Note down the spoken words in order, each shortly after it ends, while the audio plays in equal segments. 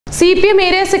CPM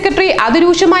area secretary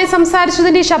അതിരൂക്ഷമായി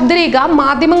സംസാരിച്ചതിന്റെ ശബ്ദരേഖ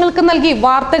മാധ്യമങ്ങൾക്ക് നൽകി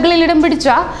വാർത്തകളിൽ ഇടം പിടിച്ച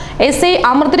SI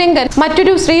അമൃതരംഗൻ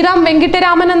മറ്റൊരു ശ്രീറാം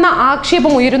വെങ്കിട്ടരാമൻ എന്ന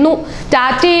ആക്ഷേപം ഉയരുന്നു.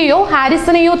 ടാറ്റയെയോ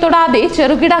ഹാരിസനെയോ തൊടാതെ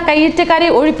ചെറുകിട കയ്യേറ്റക്കാരെ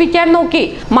ഒഴിപ്പിക്കാൻ നോക്കി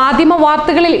മാധ്യമ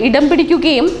വാർത്തകളിൽ ഇടം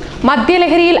പിടിക്കുകയും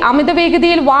മദ്യലഹരിയിൽ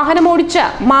അമിതവേഗതയിൽ വാഹനമോടിച്ച്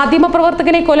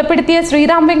മാധ്യമപ്രവർത്തകനെ കൊലപ്പെടുത്തിയ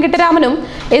ശ്രീറാം വെങ്കിട്ടരാമനും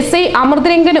SI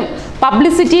അമൃതരംഗനും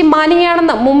പബ്ലിസിറ്റി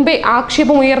മാനിയാണെന്ന് മുമ്പേ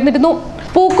ആക്ഷേപം ഉയർന്നിരുന്നു.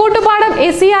 പൂക്കോട്ടുപാടം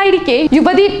SI ആയിരിക്കെ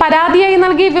യുവതി പരാതിയായി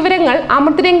നൽകിയ വിവരങ്ങൾ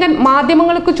അമൃതരംഗൻ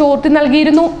മാധ്യമങ്ങൾക്ക് ചോർത്തി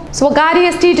നൽകിയിരുന്നു.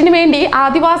 സ്വകാര്യ എസ്റ്റേറ്റിന് വേണ്ടി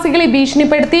ആദിവാസികളെ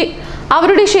ഭീഷണിപ്പെടുത്തി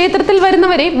അവരുടെ ക്ഷേത്രത്തിൽ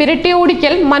വരുന്നവരെ വിരട്ടി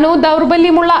ഓടിക്കൽ,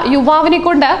 മനോദൗർബല്യമുള്ള യുവാവിനെ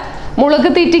കൊണ്ട് മുളക്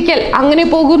തീറ്റിക്കൽ, അങ്ങനെ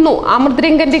പോകുന്നു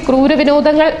അമൃതരംഗന്റെ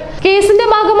ക്രൂരവിനോദങ്ങൾ. കേസിന്റെ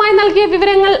ഭാഗമായി നൽകിയ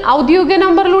വിവരങ്ങൾ ഔദ്യോഗിക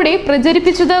നമ്പറിലൂടെ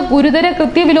പ്രചരിപ്പിച്ചത് ഗുരുതര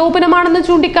കൃത്യവിലോപനമാണെന്ന്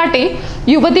ചൂണ്ടിക്കാട്ടി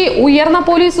യുവതി ഉയർന്ന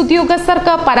പോലീസ്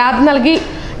ഉദ്യോഗസ്ഥർക്ക് പരാതി നൽകി.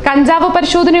 കഞ്ചാവ്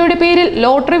പരിശോധനയുടെ പേരിൽ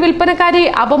ലോട്ടറി വിൽപ്പനക്കാരെ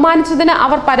അപമാനിച്ചതിന്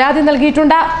അവർ പരാതി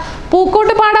നൽകിയിട്ടുണ്ട്.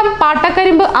 പൂക്കോട്ടുപാടം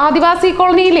പാട്ടക്കരിമ്പ് ആദിവാസി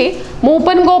കോളനിയിലെ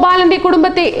മൂപ്പൻ ഗോപാലന്റെ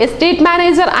കുടുംബത്തെ എസ്റ്റേറ്റ്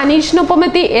മാനേജർ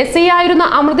അനീഷിനൊപ്പമെത്തി SI ആയിരുന്ന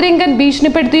അമൃതരംഗൻ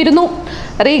ഭീഷണിപ്പെടുത്തിയിരുന്നു.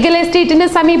 റീഗൽ എസ്റ്റേറ്റിന്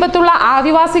സമീപത്തുള്ള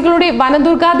ആദിവാസികളുടെ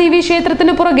വനദുർഗാദേവി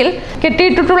ക്ഷേത്രത്തിന് പുറകിൽ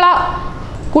കെട്ടിയിട്ടുള്ള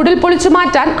കുടിൽ പൊളിച്ചു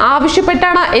മാറ്റാൻ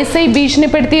ആവശ്യപ്പെട്ടാണ് SI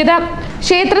ഭീഷണിപ്പെടുത്തിയത്.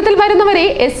 ക്ഷേത്രത്തിൽ വരുന്നവരെ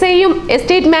SIയും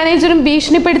എസ്റ്റേറ്റ് മാനേജറും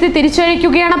ഭീഷണിപ്പെടുത്തി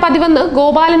തിരിച്ചയക്കുകയാണ് പതിവെന്ന്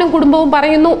ഗോപാലനും കുടുംബവും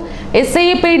പറയുന്നു.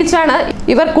 SIയെ പേടിച്ചാണ്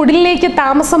ഇവർ കുടിലിലേക്ക്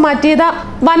താമസം മാറ്റിയത്.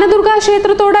 വനദുർഗാ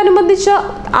ക്ഷേത്രത്തോടനുബന്ധിച്ച്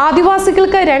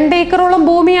ആദിവാസികൾക്ക് 2 ഏക്കറോളം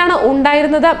ഭൂമിയാണ്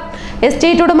ഉണ്ടായിരുന്നത്.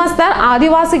 എസ്റ്റേറ്റ് ഉടമസ്ഥർ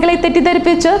ആദിവാസികളെ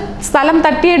തെറ്റിദ്ധരിപ്പിച്ച് സ്ഥലം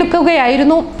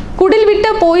തട്ടിയെടുക്കുകയായിരുന്നു. കുടിൽ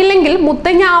വിട്ട് പോയില്ലെങ്കിൽ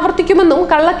മുത്തങ്ങ ആവർത്തിക്കുമെന്നും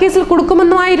കള്ളക്കേസിൽ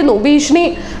കൊടുക്കുമെന്നുമായിരുന്നു ഭീഷണി.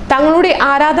 തങ്ങളുടെ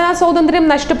ആരാധനാ സ്വാതന്ത്ര്യം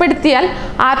നഷ്ടപ്പെടുത്തിയാൽ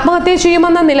ആത്മഹത്യ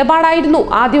ചെയ്യുമെന്ന നിലപാടായിരുന്നു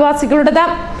ആദിവാസികളുടേത്.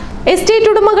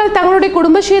 എസ്റ്റേറ്റ് ഉടമകൾ തങ്ങളുടെ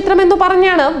കുടുംബക്ഷേത്രം എന്ന്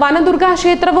പറഞ്ഞാണ് വനദുർഗാ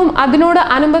ക്ഷേത്രവും അതിനോട്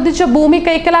അനുബന്ധിച്ച ഭൂമി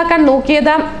കൈക്കലാക്കാൻ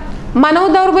നോക്കിയത്.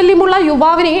 മനോദൗർബല്യമുള്ള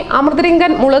യുവാവിനെ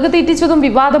അമൃതരംഗൻ മുളക് തീറ്റിച്ചതും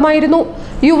വിവാദമായിരുന്നു.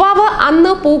 യുവാവ്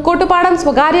അന്ന് പൂക്കോട്ടുപാടം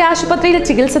സ്വകാര്യ ആശുപത്രിയിൽ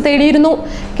ചികിത്സ തേടിയിരുന്നു.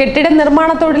 കെട്ടിട നിർമ്മാണ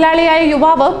തൊഴിലാളിയായ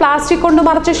യുവാവ് പ്ലാസ്റ്റിക് കൊണ്ട്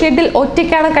മറച്ച ഷെഡിൽ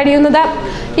ഒറ്റയ്ക്കാണ് കഴിയുന്നത്.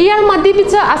 ഇയാൾ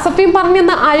മദ്യപിച്ച് അസഭ്യം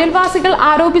പറഞ്ഞെന്ന് അയൽവാസികൾ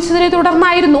ആരോപിച്ചതിനെ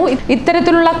തുടർന്നായിരുന്നു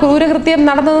ഇത്തരത്തിലുള്ള ക്രൂരകൃത്യം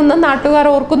നടന്നതെന്ന് നാട്ടുകാർ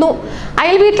ഓർക്കുന്നു.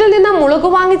 അയൽവീട്ടിൽ നിന്ന് മുളക്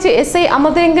വാങ്ങിച്ച് SI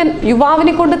അമൃതരംഗൻ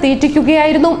യുവാവിനെ കൊണ്ട്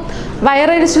തീറ്റിക്കുകയായിരുന്നു.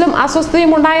 വയറെരിച്ചിലും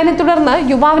അസ്വസ്ഥതയും ഉണ്ടായതിനെ തുടർന്ന്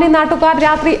യുവാവിനെ നാട്ടുകാർ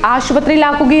രാത്രി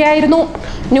ആശുപത്രിയിലാക്കുകയായിരുന്നു.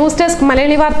 ന്യൂസ് ഡെസ്ക്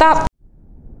മലയാളി വാർത്ത.